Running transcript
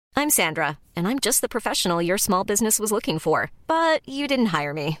I'm Sandra, and I'm just the professional your small business was looking for. But you didn't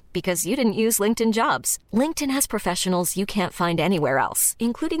hire me because you didn't use LinkedIn Jobs. LinkedIn has professionals you can't find anywhere else,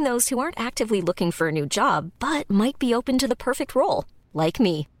 including those who aren't actively looking for a new job, but might be open to the perfect role, like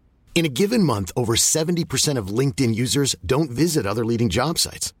me. In a given month, over 70% of LinkedIn users don't visit other leading job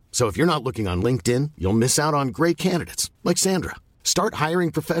sites. So if you're not looking on LinkedIn, you'll miss out on great candidates like Sandra. Start hiring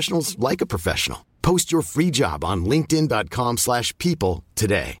professionals like a professional. Post your free job on linkedin.com/people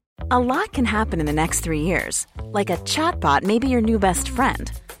today. A lot can happen in the next 3 years. Like a chatbot may be your new best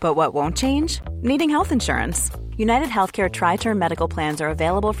friend. But what won't change? Needing health insurance. United Healthcare Tri-Term Medical Plans are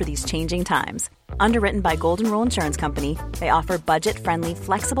available for these changing times. Underwritten by Golden Rule Insurance Company, they offer budget-friendly,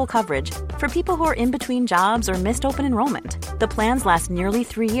 flexible coverage for people who are in between jobs or missed open enrollment. The plans last nearly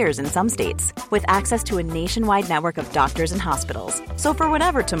 3 years in some states, with access to a nationwide network of doctors and hospitals. So for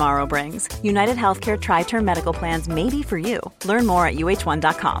whatever tomorrow brings, United Healthcare Tri-Term Medical Plans may be for you. Learn more at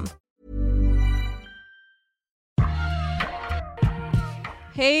uh1.com.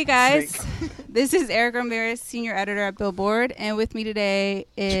 Hey guys, this is Eric Ramirez, senior editor at Billboard, and with me today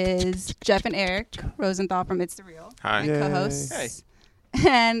is Jeff and Eric Rosenthal from It's the Real. Hi. Co-hosts. Hey.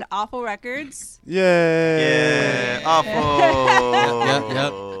 And Awful Records. Yeah. Awful.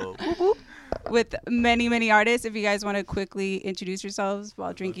 Yep. With many, many artists. If you guys want to quickly introduce yourselves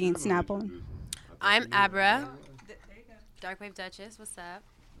while drinking Snapple. I'm Abra, Darkwave Duchess. What's up?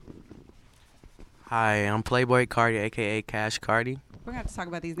 Hi, I'm Playboy Cardi, a.k.a. Cash Cardi. We're going to have to talk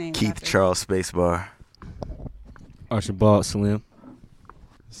about these names Keith after. Charles Spacebar. Archibald Slim.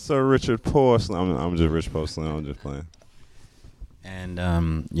 Sir Richard Poor Slim. I'm just Rich Poe Slim. I'm just playing.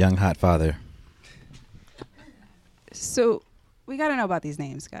 And Young Hot Father. So we got to know about these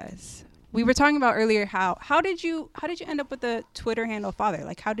names, guys. We were talking about earlier how did you end up with the Twitter handle Father?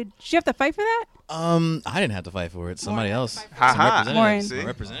 Like, did you have to fight for that? I didn't have to fight for it. Somebody else. Some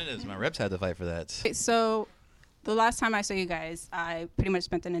representatives, my reps had to fight for that. So the last time I saw you guys, I pretty much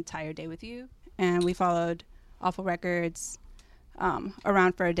spent an entire day with you, and we followed Awful Records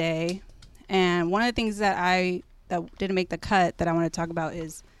around for a day. And one of the things that didn't make the cut that I want to talk about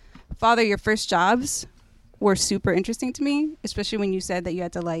is, Father, your first jobs were super interesting to me, especially when you said that you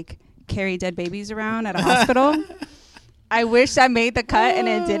had to like carry dead babies around at a hospital. I wish that made the cut and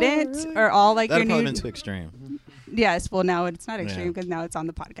it didn't, really? Or all like That'd your probably new. been too extreme. Yes, well now it's not extreme because now it's on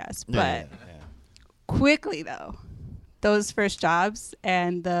the podcast. But quickly though, those first jobs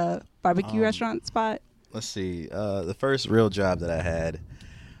and the barbecue restaurant spot. Let's see. The first real job that I had,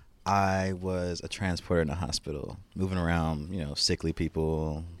 I was a transporter in a hospital, moving around, sickly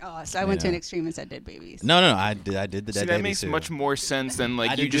people. Oh, so I went to an extreme and said dead babies. No, I did the dead babies. See, that makes much more sense than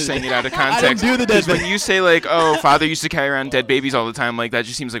like you just saying it out of I context. didn't do the dead Because when you say like, oh, Father used to carry around dead babies all the time, like that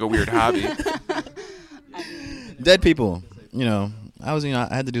just seems like a weird hobby. Dead people. I was,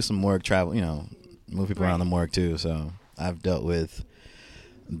 I had to do some morgue travel, move people around the morgue too. So I've dealt with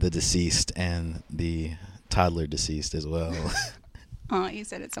the deceased and the toddler deceased as well. Oh, you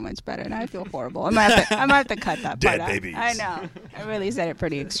said it so much better, and I feel horrible. I might have to cut that part out. Dead babies. I know. I really said it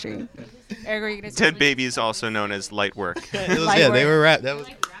pretty extreme. Eric, were you gonna say Dead something? babies, also known as light work. They were wrapped.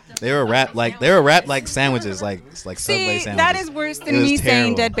 They were wrapped like sandwiches, like Subway See, sandwiches. that is worse than It was me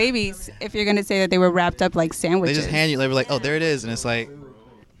saying terrible. dead babies. If you're gonna say that they were wrapped up like They sandwiches. just hand you. They were like, oh, there it is, and it's like.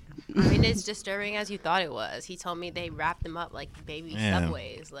 I mean, it's disturbing as you thought it was. He told me they wrapped them up like baby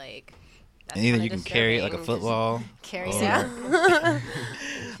Subways, like. That's Anything kinda you can carry, like a disturbing. football. Carry or- yeah.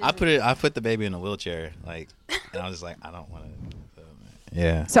 I put the baby in a wheelchair, and I was just like, I don't want to.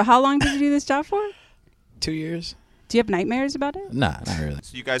 Yeah. So how long did you do this job for? 2 years. Do you have nightmares about it? Nah, not really.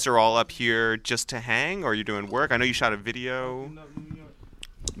 So you guys are all up here just to hang, or are you doing work? I know you shot a video.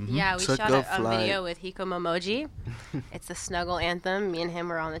 Yeah, we Took shot a a flight. video with Hiko Momoji. It's the Snuggle Anthem. Me and him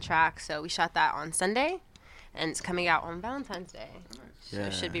were on the track, so we shot that on Sunday, and it's coming out on Valentine's Day. So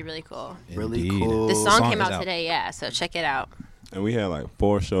it should be really cool. Really cool. The song came is out today, so check it out. And we had like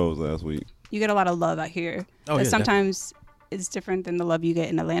 4 shows last week. You get a lot of love out here. Oh, That yeah, sometimes it's different than the love you get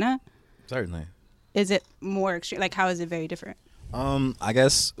in Atlanta. Certainly. Is it more extreme? Like, how is it very different? I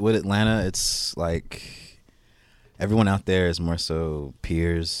guess with Atlanta, it's like everyone out there is more so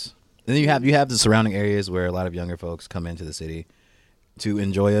peers. And then you have the surrounding areas where a lot of younger folks come into the city to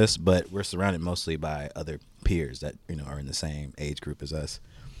enjoy us, but we're surrounded mostly by other peers that are in the same age group as us.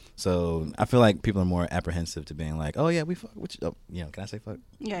 So I feel like people are more apprehensive to being like, oh yeah, we fuck with you. Oh, can I say fuck?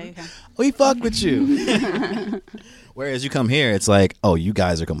 Yeah, you can. We fuck with you. Whereas you come here, it's like, oh, you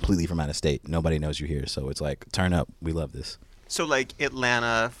guys are completely from out of state. Nobody knows you here. So it's like, turn up. We love this. So like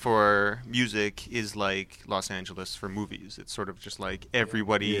Atlanta for music is like Los Angeles for movies. It's sort of just like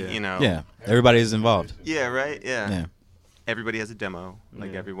everybody, Yeah. Everybody is involved. Yeah, right? Yeah. everybody has a demo.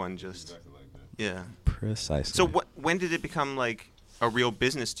 Like everyone just yeah. Precisely. So when did it become like a real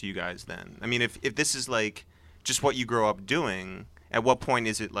business to you guys then? I mean, if this is like just what you grow up doing, at what point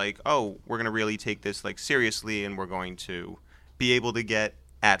is it like, oh, we're gonna really take this like seriously and we're going to be able to get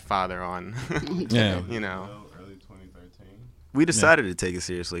at Father on? Yeah. You know. Early 2013. We decided to take it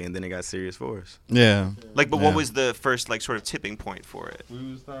seriously, and then it got serious for us. Yeah. Like, but what was the first like sort of tipping point for it?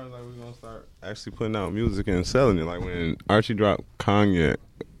 We was starting like we gonna start actually putting out music and selling it. Like when Archie dropped Cognac,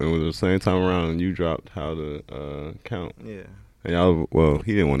 it was the same time around you dropped How to Count. Yeah. And y'all, well,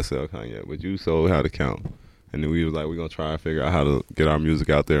 he didn't want to sell Cognac, but you sold How to Count. And then we was like, we're gonna try and figure out how to get our music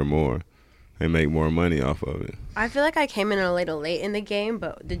out there more and make more money off of it. I feel like I came in a little late in the game,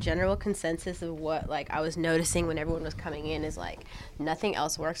 but the general consensus of what like I was noticing when everyone was coming in is like nothing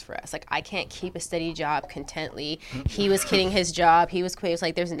else works for us. Like I can't keep a steady job contently. He was quitting his job. He was quitting. It's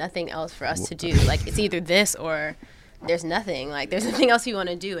like there's nothing else for us to do. Like it's either this or there's nothing. Like there's nothing else we want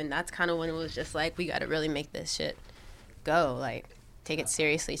to do, and that's kind of when it was just like we got to really make this shit go. Like take it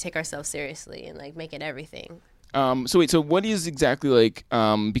seriously, take ourselves seriously, and like make it everything. So what is exactly like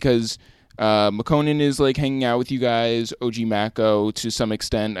because McConan is like hanging out with you guys. OG Mako to some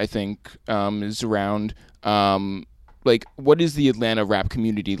extent, I think, is around. Like, what is the Atlanta rap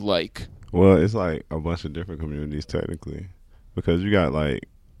community like? Well, it's like a bunch of different communities technically, because you got like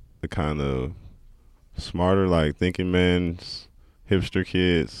the kind of smarter, like thinking men's hipster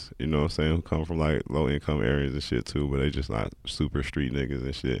kids, you know what I'm saying, who come from like low income areas and shit too, but they just not super street niggas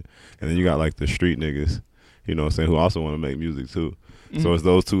and shit. And then you got like the street niggas, you know what I'm saying, who also want to make music too. Mm-hmm. So it's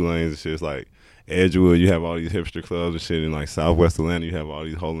those two lanes and shit. It's like Edgewood, you have all these hipster clubs and shit. In like Southwest Atlanta, you have all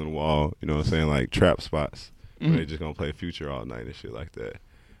these hole in the wall, you know what I'm saying, like trap spots where they just gonna play Future all night and shit like that.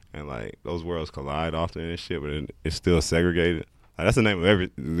 And like those worlds collide often and shit, but it's still segregated. Like, that's the name of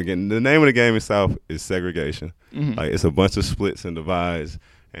the name of the game itself is segregation. Mm-hmm. Like it's a bunch of splits and divides,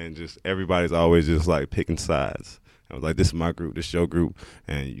 and just everybody's always just like picking sides. I was like, this is my group, this is your group,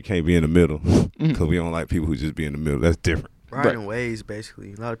 and you can't be in the middle because we don't like people who just be in the middle. That's different. Riding waves,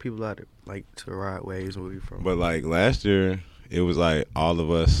 basically. A lot of people like to ride waves where we from. But like last year, it was like all of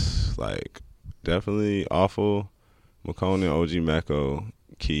us, like definitely Awful, McConan, OG Mako,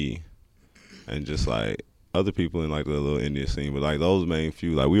 Key, and just like other people in like the little Indian scene. But like those main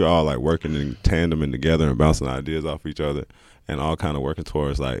few, like we were all like working in tandem and together and bouncing ideas off each other and all kind of working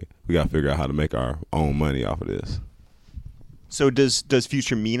towards like we got to figure out how to make our own money off of this. So does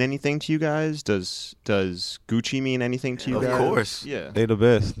Future mean anything to you guys? Does Gucci mean anything to you guys? Of course. Yeah. They the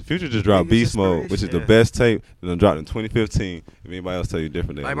best. Future just dropped Beast Mode, which is the best tape that done dropped in 2015. If anybody else tell you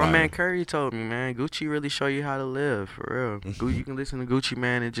different, they like my man Curry told me, man, Gucci really show you how to live, for real. You can listen to Gucci,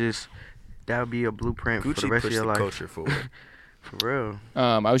 man, and just, that would be a blueprint Gucci for the rest of your life. Culture forward. For real.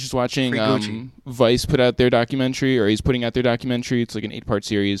 I was just watching Vice put out their documentary, or he's putting out their documentary. It's like an 8-part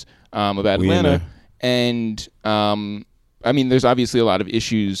series about Atlanta. And I mean, there's obviously a lot of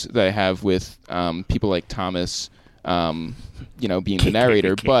issues that I have with people like Thomas, being the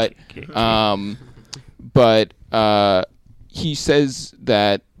narrator. But he says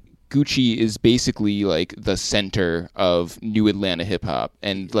that Gucci is basically like the center of new Atlanta hip hop,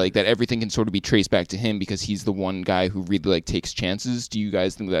 and like that everything can sort of be traced back to him because he's the one guy who really like takes chances. Do you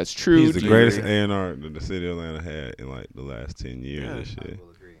guys think that's true? He's the greatest A&R that the city of Atlanta had in like the last 10 years and shit.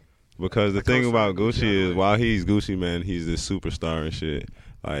 Because the thing about Gucci is, while he's Gucci, man, he's this superstar and shit.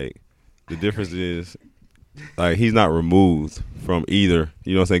 Like, the difference is, like, he's not removed from either.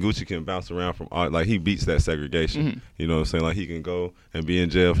 You know what I'm saying? Gucci can bounce around from art. Like, he beats that segregation. Mm-hmm. You know what I'm saying? Like, he can go and be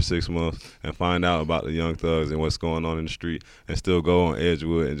in jail for 6 months and find out about the young thugs and what's going on in the street and still go on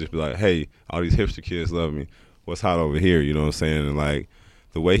Edgewood and just be like, hey, all these hipster kids love me. What's hot over here? You know what I'm saying? And, like,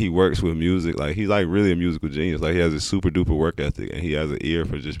 the way he works with music, like, he's, like, really a musical genius. Like, he has a super duper work ethic, and he has an ear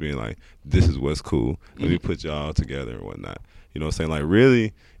for just being like, this is what's cool. Let me put y'all together and whatnot. You know what I'm saying? Like,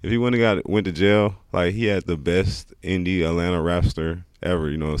 really, if he went to jail, like, he had the best indie Atlanta rapster ever.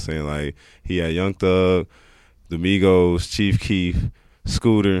 You know what I'm saying? Like, he had Young Thug, the Migos, Chief Keef,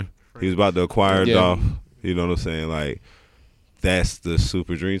 Scooter. He was about to acquire Dolph. You know what I'm saying? Like, that's the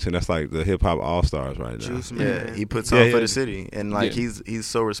super dream team. That's like the hip hop all stars right now. Juice, man. He puts on for the city, and like he's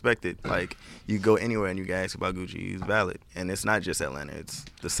so respected. Like, you go anywhere and you can ask about Gucci, he's valid. And it's not just Atlanta; it's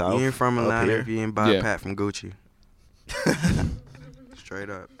the South. You ain't from Atlanta if you ain't buy a pat from Gucci.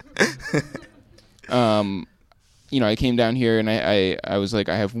 Straight up. I came down here and I was like,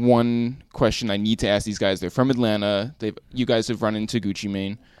 I have one question I need to ask these guys. They're from Atlanta. You guys have run into Gucci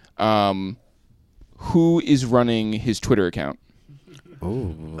Mane. Who is running his Twitter account?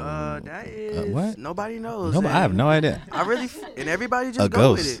 Oh, that is what? Nobody knows. I have no idea. And everybody just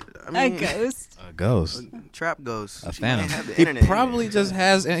go with it. I mean, a ghost. Ghost. Trap Ghost. A She might phantom. have the He internet. probably just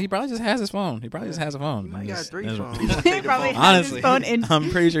has his phone. He probably just has a phone. He got 3 Just- phones. He probably has Honestly, his phone in, I'm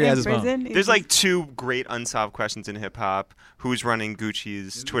pretty sure he in has his phone. prison. There's like 2 great unsolved questions in hip hop. Who's running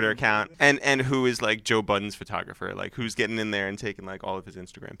Gucci's Twitter account, and who is like Joe Budden's photographer? Like, who's getting in there and taking like all of his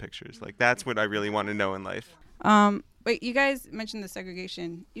Instagram pictures? Like, that's what I really want to know in life. Wait, you guys mentioned the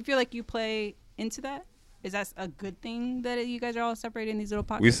segregation. You feel like you play into that? Is that a good thing that you guys are all separated in these little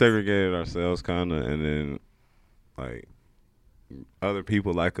pockets? We segregated ourselves kind of, and then like other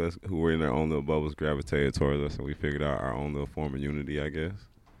people like us who were in their own little bubbles gravitated towards us, and we figured out our own little form of unity, I guess.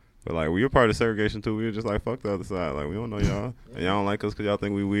 But like we were part of segregation too. We were just like, fuck the other side. Like we don't know y'all, and y'all don't like us because y'all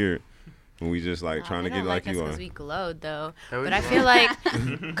think we weird. And we just like trying to get like you are. Because we glowed though, but I feel like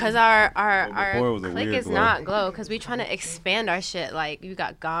because our clique is not glow, because we trying to expand our shit. Like you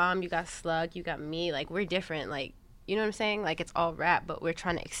got Gom, you got Slug, you got me. Like we're different. Like you know what I'm saying? Like it's all rap, but we're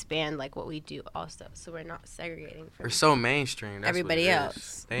trying to expand like what we do also. So we're not segregating from we're so mainstream. That's everybody what it else.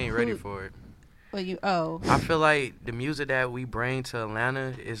 Is. They ain't ready for it. Well, I feel like the music that we bring to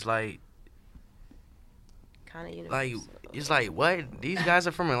Atlanta is like kind of universal. Like it's like what? These guys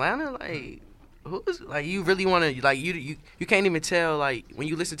are from Atlanta? Like who's like you really want to like you can't even tell like when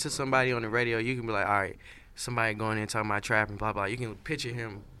you listen to somebody on the radio you can be like all right, somebody going in talking about trap and blah blah. You can picture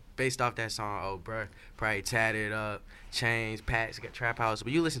him based off that song. Oh, bruh, probably tatted up, chains, packs, got trap house.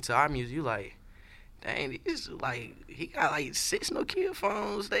 But you listen to our music, you like, dang, he's like he got like 6 Nokia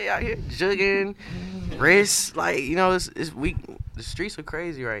phones. They out here jugging, wrists, like you know, the streets are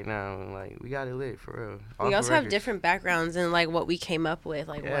crazy right now. And, like we got it lit for real. We also have different backgrounds and like what we came up with,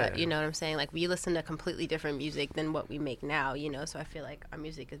 like what you know what I'm saying. Like we listen to completely different music than what we make now, you know. So I feel like our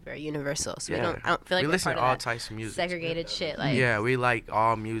music is very universal. So I don't feel like we listen part to all of types of music, segregated shit. Like we like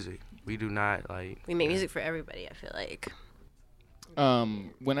all music. We do not like. We make music for everybody. I feel like.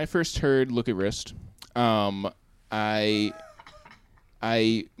 When I first heard "Look at Wrist," my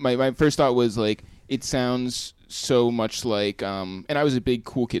first thought was like it sounds so much like and I was a big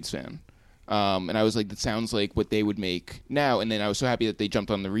Cool Kids fan, and I was like that sounds like what they would make now, and then I was so happy that they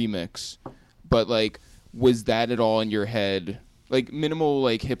jumped on the remix. But like, was that at all in your head? Like minimal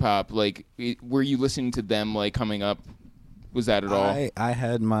like hip hop, like were you listening to them like coming up? Was that at all? I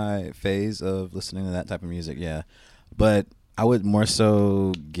had my phase of listening to that type of music, yeah, but I would more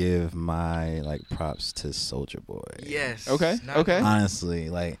so give my like props to Soulja Boy. Yes. Okay. Honestly,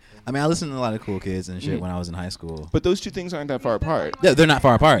 like I mean, I listened to a lot of Cool Kids and shit when I was in high school. But those two things aren't that far apart. Yeah, they're not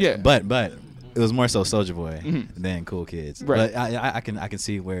far apart. Yeah. But it was more so Soulja Boy than Cool Kids. Right. But I can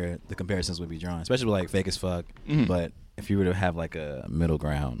see where the comparisons would be drawn, especially with like Fake as Fuck. But if you were to have like a middle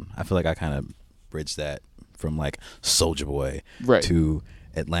ground, I feel like I kind of bridged that from like Soulja Boy to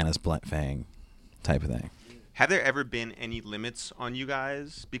Atlanta's Blunt Fang type of thing. Have there ever been any limits on you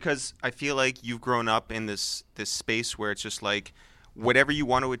guys? Because I feel like you've grown up in this space where it's just like whatever you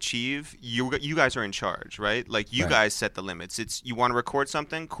want to achieve, you guys are in charge, right? Like you guys set the limits. It's you want to record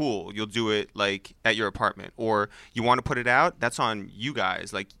something, cool, you'll do it like at your apartment, or you want to put it out, that's on you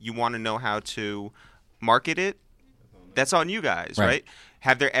guys. Like you want to know how to market it, that's on you guys, right?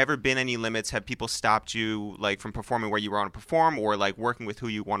 Have there ever been any limits? Have people stopped you like from performing where you want to perform, or like working with who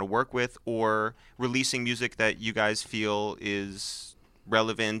you want to work with, or releasing music that you guys feel is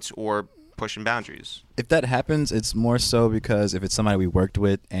relevant or pushing boundaries? If that happens, it's more so because if it's somebody we worked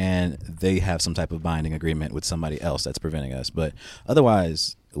with and they have some type of binding agreement with somebody else that's preventing us. But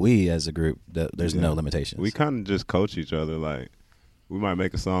otherwise, we as a group, there's no limitations. We kind of just coach each other. Like we might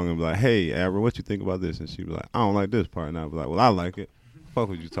make a song and be like, "Hey, Abra, what you think about this?" And she'd be like, "I don't like this part." And I'd be like, "Well, I like it. Fuck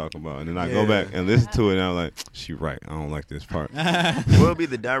what you talking about?" And then I go back and listen to it, and I'm like, "She right. I don't like this part." Will be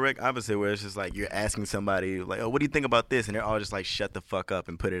the direct opposite, where it's just like you're asking somebody, like, "Oh, what do you think about this?" And they're all just like, "Shut the fuck up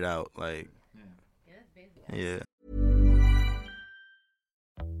and put it out." Like, yeah.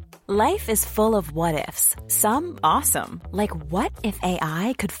 Life is full of what ifs. Some awesome, like what if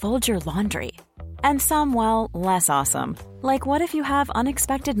AI could fold your laundry? And some, well, less awesome, like what if you have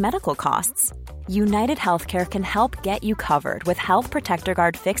unexpected medical costs? United Healthcare can help get you covered with Health Protector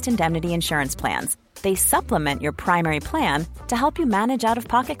Guard fixed indemnity insurance plans. They supplement your primary plan to help you manage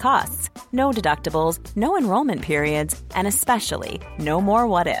out-of-pocket costs. No deductibles, no enrollment periods, and especially no more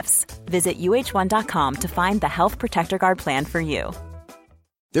what-ifs. Visit UH1.com to find the Health Protector Guard plan for you.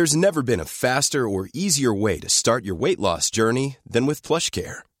 There's never been a faster or easier way to start your weight loss journey than with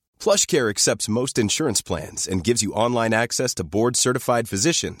PlushCare. PlushCare accepts most insurance plans and gives you online access to board-certified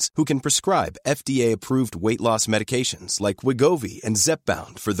physicians who can prescribe FDA-approved weight loss medications like Wegovy and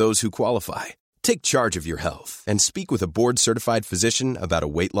Zepbound for those who qualify. Take charge of your health and speak with a board-certified physician about a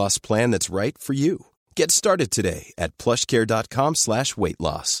weight loss plan that's right for you. Get started today at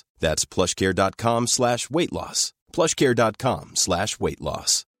plushcare.com/weight-loss. That's plushcare.com/weight-loss.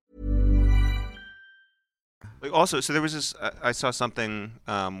 plushcare.com/weight-loss. Like also, so there was this. I saw something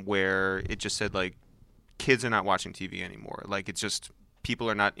where it just said like, kids are not watching TV anymore. Like it's just people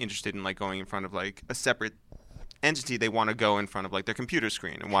are not interested in like going in front of like a separate entity. They want to go in front of like their computer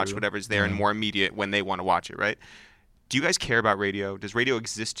screen and watch whatever's there and more immediate when they want to watch it. Right? Do you guys care about radio? Does radio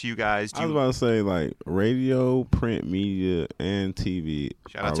exist to you guys? I was about to say, like, radio, print media, and TV.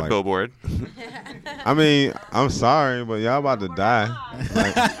 Shout out to Billboard. I mean, I'm sorry, but y'all about to die.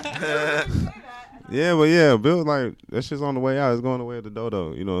 Like, Bill, like, that shit's on the way out. It's going the way of the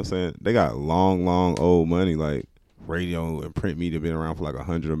dodo. You know what I'm saying? They got long, old money. Like, radio and print media been around for, like,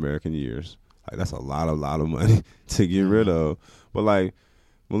 100 American years. Like, that's a lot of money to get rid of. But, like,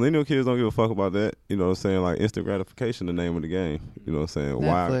 millennial kids don't give a fuck about that. You know what I'm saying? Like, instant gratification, the name of the game. You know what I'm saying?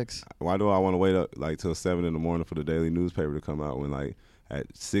 Netflix. Why do I want to wait up like till 7 in the morning for the daily newspaper to come out when like at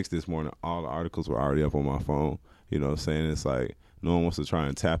 6 this morning all the articles were already up on my phone? You know what I'm saying? It's like no one wants to try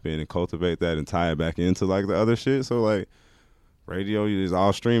and tap in and cultivate that and tie it back into like the other shit. So like radio is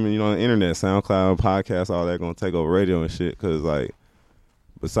all streaming, you know, on the internet, SoundCloud, podcasts, all that gonna take over radio and shit. Cause like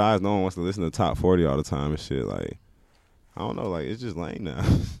besides no one wants to listen to Top 40 all the time and shit. Like I don't know, like it's just lame now.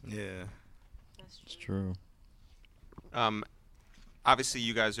 Yeah, it's true. Obviously,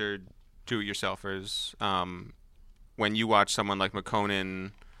 you guys are do-it-yourselfers. When you watch someone like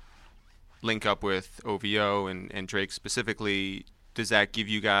McConan link up with OVO and Drake specifically, does that give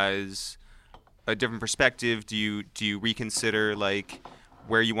you guys a different perspective? Do you reconsider like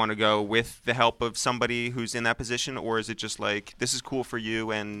where you want to go with the help of somebody who's in that position, or is it just like this is cool for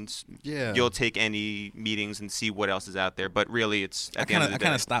you and you'll take any meetings and see what else is out there? But really, it's at the end of the day. I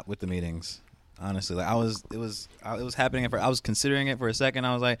kind of stopped with the meetings, honestly. Like it was happening. I was considering it for a second.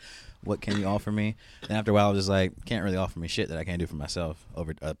 I was like, what can you offer me? Then after a while, I was just like, can't really offer me shit that I can't do for myself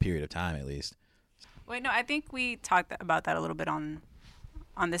over a period of time at least. Wait, no, I think we talked about that a little bit on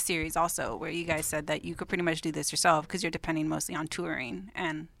the series also, where you guys said that you could pretty much do this yourself because you're depending mostly on touring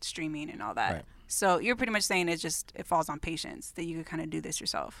and streaming and all that. Right. So you're pretty much saying it falls on patience that you could kind of do this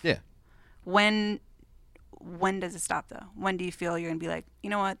yourself. Yeah. When does it stop though? When do you feel you're gonna be like, you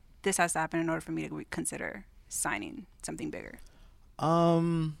know what, this has to happen in order for me to consider signing something bigger?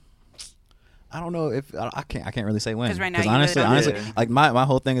 I don't know if I can't really say when. Because right now, honestly, like my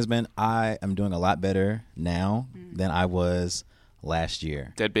whole thing has been I am doing a lot better now than I was last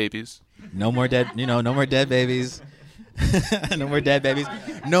year. Dead babies. No more dead. No more dead babies. No more dead babies.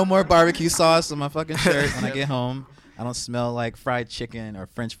 No more barbecue sauce on my fucking shirt when I get home. I don't smell like fried chicken or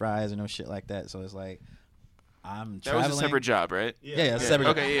French fries or no shit like that. So it's like I'm traveling. That was a separate job, right? Yeah, separate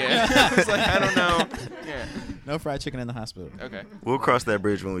job. Okay, yeah. I was like, I don't know. Yeah. No fried chicken in the hospital. Okay. We'll cross that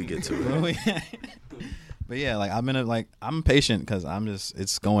bridge when we get to it. But yeah, like I'm patient because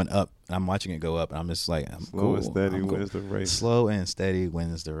it's going up. And I'm watching it go up, and I'm just like, slow and steady wins the race. Slow and steady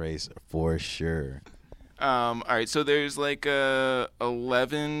wins the race for sure. All right, so there's like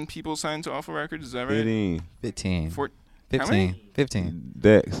 11 people signed to Awful Records, is that right? 15. 15. 15.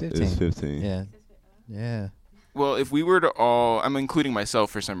 Dex 15. is 15. Yeah. Well, if we were to all, I'm including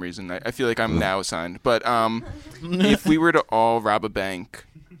myself for some reason. I feel like I'm now signed. But if we were to all rob a bank,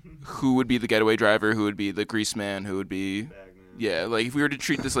 who would be the getaway driver? Who would be the grease man? Who would be... Yeah, like if we were to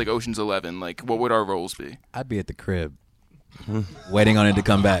treat this like Ocean's 11, like what would our roles be? I'd be at the crib, waiting on it to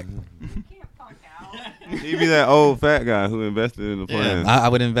come back. He'd be that old fat guy who invested in the plan. I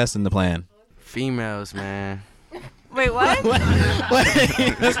would invest in the plan. Females, man. Wait, what?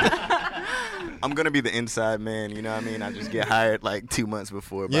 I'm gonna be the inside man. You know what I mean? I just get hired like 2 months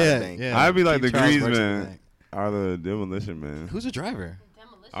before. By the bank. I'd be like the grease man or the demolition man. Who's a driver?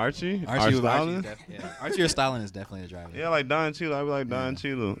 Archie or Stalin? Archie or Stalin is definitely a driver. Yeah, like Don Cheadle. I'd be like Don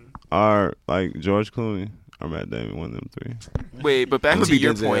Cheadle. Or like George Clooney or Matt Damon, one of them three. Wait, but back to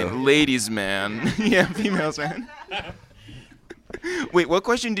your point, ladies man. Yeah, females man. Wait, what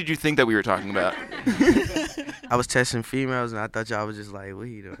question did you think that we were talking about? I was testing females, and I thought y'all was just like, what are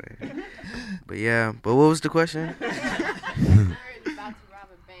you doing? But yeah, but what was the question?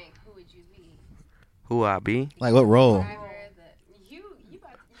 Who would I be? Like what role?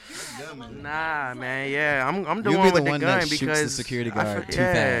 Nah, man, yeah, I'm the one with the gun because shoots the security guard too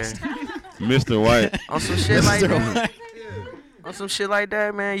fast. Mr. White. On some shit like that. On some shit like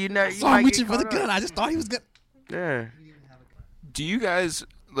that, man. You I'm reaching for the gun. I just thought he was good. Yeah. Do you guys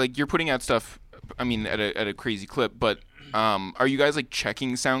like you're putting out stuff? I mean, at a crazy clip, but are you guys like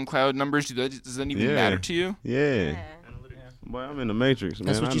checking SoundCloud numbers? Does that even matter to you? Yeah. Boy, I'm in the Matrix, man.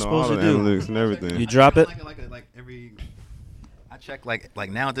 That's what I you're know all supposed the to do. analytics and everything. You drop it. Like every I check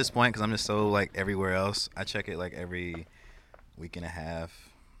like now at this point because I'm just so like everywhere else. I check it like every week and a half,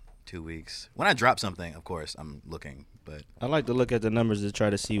 2 weeks. When I drop something, of course, I'm looking. But I like to look at the numbers to try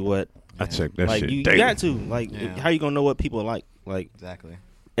to see what. I check that like, shit. You daily. got to how you gonna know what people like? Like exactly.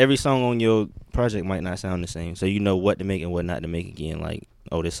 Every song on your project might not sound the same, so you know what to make and what not to make again. Like,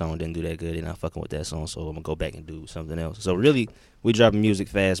 oh, this song didn't do that good, and I'm fucking with that song, so I'm gonna go back and do something else. So really, we dropping music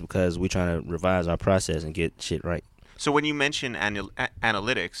fast because we're trying to revise our process and get shit right. So when you mention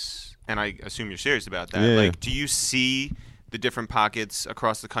analytics, and I assume you're serious about that, Yeah. like, do you see the different pockets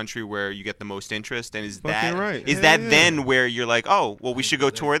across the country where you get the most interest, and is Fucking that right. is Hell that yeah. then where you're like, oh, well, we should go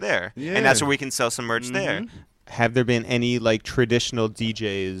tour there, and that's where we can sell some merch there? Have there been any like traditional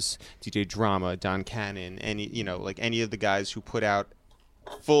DJs, DJ Drama, Don Cannon, any like any of the guys who put out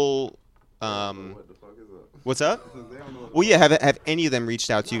full? What's up? Well, yeah. Have any of them reached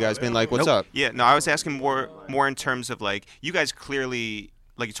out to you guys? Been like, what's up? Yeah. No, I was asking more in terms of like you guys clearly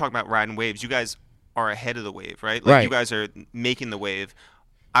like you talk about riding waves. You guys are ahead of the wave, right? Like Right. you guys are making the wave.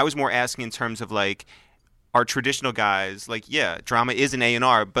 I was more asking in terms of like our traditional guys. Like yeah, Drama is an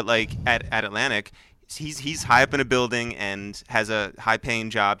A&R, but like at Atlantic. He's high up in a building and has a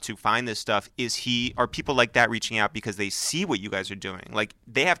high-paying job to find this stuff. Are people like that reaching out because they see what you guys are doing? Like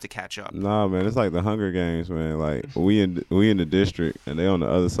they have to catch up. Nah, man, it's like the Hunger Games, man. Like we in the district, and they on the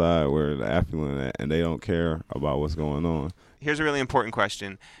other side where the affluent at, and they don't care about what's going on. Here's a really important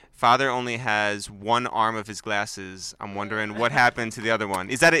question. Father only has one arm of his glasses. I'm wondering what happened to the other one.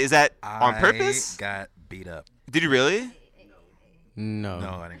 Is that on purpose? I got beat up. Did you really? No. No,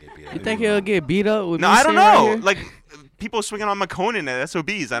 I didn't get beat up. You think he'll get beat up with No, me I don't sitting right know. here? Like people swinging on McConan at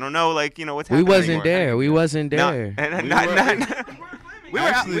SOBs. I don't know. Like what's We happening. wasn't anymore. there. We wasn't No, there. we were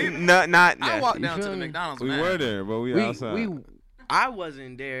out. Not. I walked down You to the feel me? McDonald's. We man. were there, but we outside. I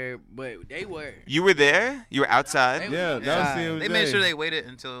wasn't there, but they were. You were there. You were outside. Yeah, that was CMJ. They made sure they waited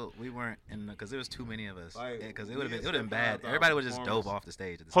until we weren't in because there was too many of us. Like, Because it would have been bad. Everybody would just dove off the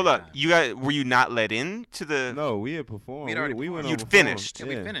stage. At the Hold same up. time. You guys were you not let in to the? No, we had performed. We'd already we went You'd on perform. finished. Yeah,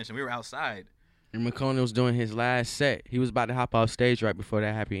 we finished and we were outside. And McCona was doing his last set. He was about to hop off stage right before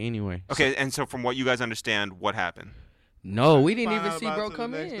that happened anyway. Okay, and so from what you guys understand, what happened? No, we didn't even Find see out bro till the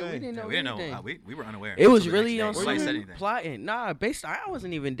come in. next day. We didn't know We didn't know. anything. We were unaware. It was until the really next on day. Nobody said some anything. plotting. Nah, I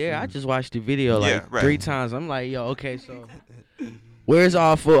wasn't even there. I just watched the video like Yeah, right. 3 times. I'm like, yo, okay, so where's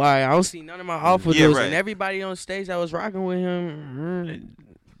Awful? All right, I don't see none of my Awful Yeah, dudes. right. And everybody on stage that was rocking with him,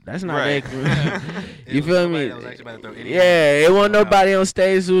 that's not Right. that cool. It You was feel nobody me? that was actually about to throw anything. Yeah, it wasn't nobody on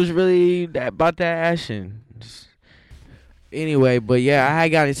stage who was really about that action. Anyway, but yeah, I had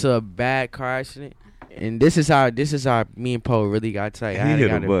got into a bad car accident. And this is how me and Poe really got tight. I He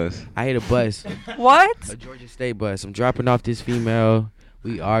hit a bus. I hit a bus. What? A Georgia State bus. I'm dropping off this female.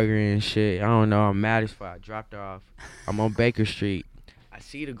 We arguing and shit. I don't know. I'm mad as fuck. I dropped her off. I'm on Baker Street. I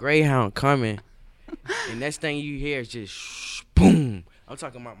see the Greyhound coming. And next thing you hear is just boom. I'm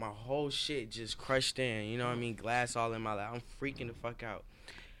talking about my whole shit just crushed in. You know what I mean? Glass all in my lap. I'm freaking the fuck out.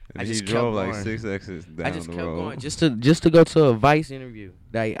 And I he just drove kept like going. 6 exits down I just the kept road. going just to go to a Vice interview.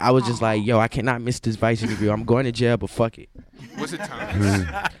 Like I was just like, yo, I cannot miss this Vice interview. I'm going to jail, but fuck it. Was it Thomas?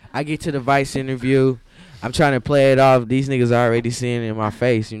 I get to the Vice interview. I'm trying to play it off. These niggas already seeing it in my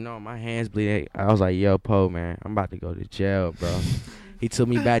face. You know, my hands bleeding. I was like, yo, Poe, man, I'm about to go to jail, bro. He took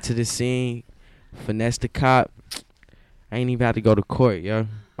me back to the scene, finessed the cop. I ain't even have to go to court, yo.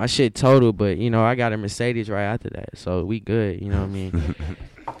 My shit total, but, you know, I got a Mercedes right after that. So we good, you know what I mean?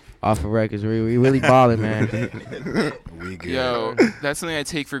 Off of records, we really balling, man. We good. Yo, that's something I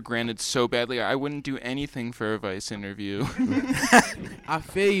take for granted so badly. I wouldn't do anything for a Vice interview. I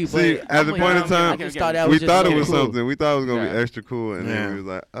feel you, See, but at the point in time, I just thought that we was just thought it so was cool. something. We thought it was gonna Yeah. be extra cool, and Yeah. then we was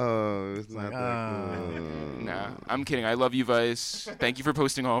like, "Oh, it's not that cool." Nah, I'm kidding. I love you, Vice. Thank you for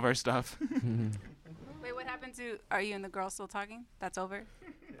posting all of our stuff. Wait, what happened to? Are you and the girl still talking? That's over.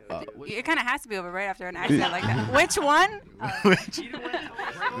 Uh, It kind of has to be over right after an accident like that. Which one?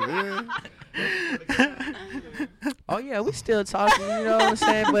 Oh yeah, we still talking, you know what I'm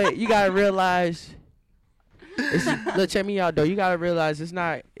saying? But you gotta realize, look, check me out though. You gotta realize it's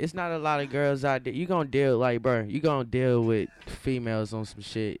not a lot of girls out there. You gonna deal like, bro, you gonna deal with females on some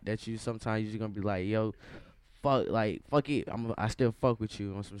shit that you sometimes you're gonna be like, yo, fuck it. I still fuck with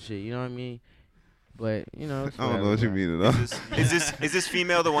you on some shit. You know what I mean? But you know, it's I don't know what whatever, you bro. mean at all. Is this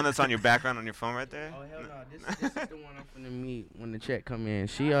female the one that's on your background on your phone right there? Oh hell no! This is the one I'm finna meet when the check come in.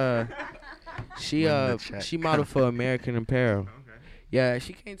 She modeled for American Apparel. Yeah,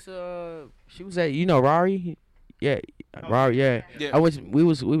 she came to she was at Rari. Yeah, Rari. Yeah, Yeah. we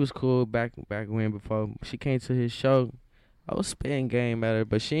was cool back when before she came to his show. I was spitting game at her,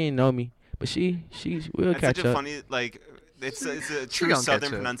 but she didn't know me. But we'll That's catch such a up. funny like It's a true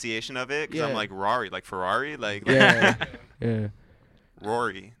Southern pronunciation of it. Because I'm like Rory, like Ferrari, like yeah.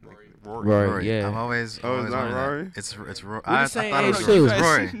 Rory. Rory. Yeah. I'm always. It's not Rory. It's Rory. I thought it was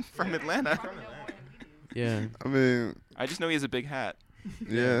Rory. From Atlanta. Yeah. I mean, I just know he has a big hat.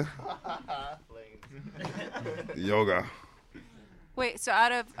 Yeah. Yoga. Wait, so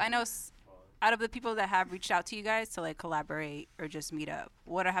out of the people that have reached out to you guys to like collaborate or just meet up,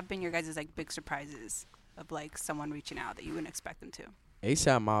 what have been your guys' like big surprises of like someone reaching out that you wouldn't expect them to?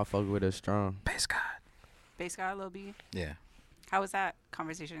 ASAP motherfucker with us strong. Bass God, Lil B. Yeah. How was that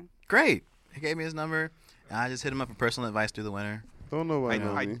conversation? Great. He gave me his number, and I just hit him up for personal advice through the winter. Don't know why.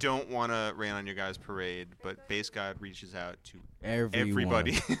 I don't want to rain on your guys' parade, but Bass God reaches out to Everyone.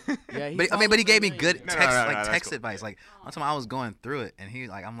 everybody. Yeah, but he gave me good text text cool. advice. Like one time I was going through it, and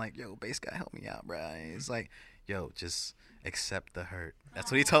I'm like, yo, Bass God, help me out, bro. And he's like, yo, just accept the hurt.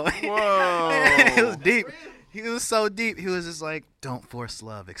 That's what he told me. Whoa. It was deep. He was so deep. He was just like, don't force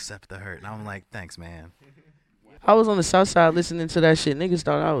love, accept the hurt. And I'm like, thanks, man. I was on the south side listening to that shit. Niggas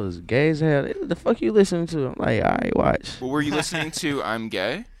thought I was gay as hell. What the fuck you listening to? I'm like, all right, watch. Well, were you listening to I'm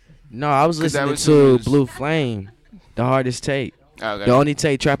Gay? No, I was listening to Blue Flame, the hardest tape. Oh, okay. The only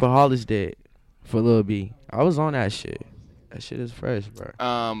tape Trapper Hollis did for Lil B. I was on that shit. That shit is fresh,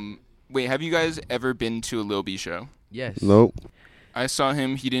 bro. Wait, have you guys ever been to a Lil B show? Yes. Nope. I saw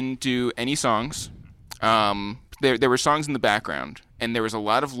him. He didn't do any songs. There were songs in the background, and there was a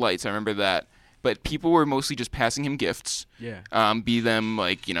lot of lights. I remember that. But people were mostly just passing him gifts. Yeah. Be them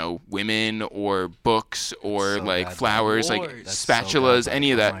like, women or books or So like goddamn flowers, like That's spatulas, so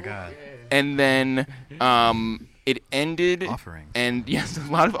any of that. Oh my God. And then it ended. Offerings. And yes, a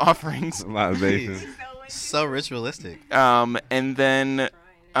lot of offerings. A lot of bases. So ritualistic. And then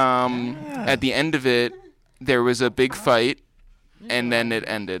at the end of it, there was a big fight. And then it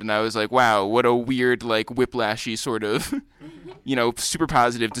ended. And I was like, wow, what a weird, like, whiplashy sort of, super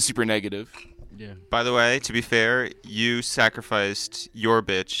positive to super negative. Yeah. By the way, to be fair, you sacrificed your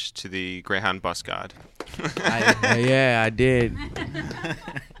bitch to the Greyhound bus god. I did.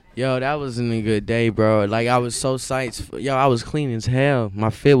 Yo, that wasn't a good day, bro. Like, I was so psyched. I was clean as hell.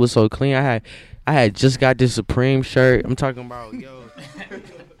 My fit was so clean. I had just got this Supreme shirt. I'm talking about,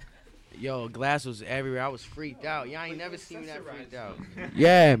 Yo, glass was everywhere. I was freaked out. Y'all ain't never seen me that freaked out.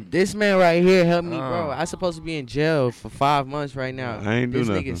 Yeah, this man right here helped me, bro. I supposed to be in jail for 5 months right now. I ain't do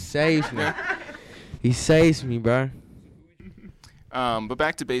nothing. This nigga saved me. He saves me, bro. But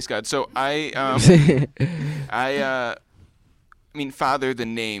back to Bass God. So I mean, Father, the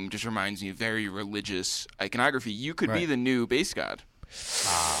name just reminds me of very religious iconography. You could be the new Bass God.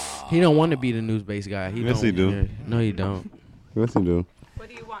 He don't want to be the news Bass guy. Yes, he do. Yeah. No, he don't. Yes, he do. What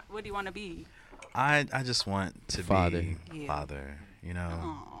do you want? What do you want to be? I just want to Father. be Father.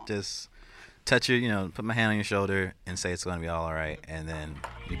 Just touch your, put my hand on your shoulder and say it's going to be all right, and then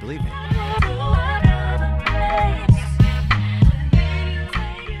you believe me.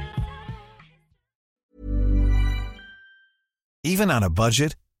 Even on a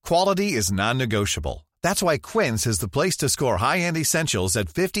budget, quality is non-negotiable. That's why Quince is the place to score high-end essentials at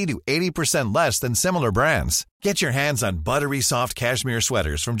 50 to 80% less than similar brands. Get your hands on buttery soft cashmere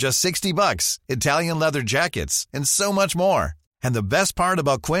sweaters from just $60, Italian leather jackets, and so much more. And the best part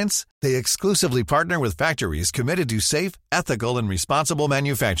about Quince, they exclusively partner with factories committed to safe, ethical, and responsible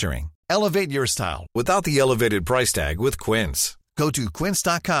manufacturing. Elevate your style without the elevated price tag with Quince. Go to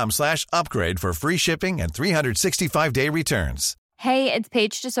quince.com/upgrade for free shipping and 365-day returns. Hey, it's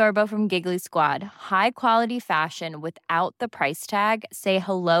Paige DeSorbo from Giggly Squad. High quality fashion without the price tag. Say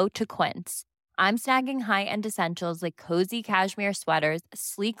hello to Quince. I'm snagging high-end essentials like cozy cashmere sweaters,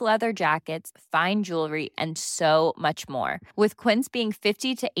 sleek leather jackets, fine jewelry, and so much more. With Quince being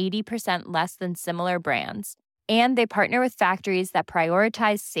 50 to 80% less than similar brands. And they partner with factories that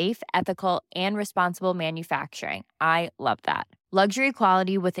prioritize safe, ethical, and responsible manufacturing. I love that. Luxury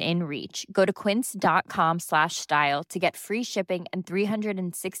quality within reach. Go to quince.com/style to get free shipping and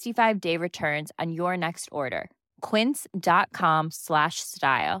 365-day returns on your next order.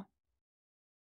 Quince.com/style.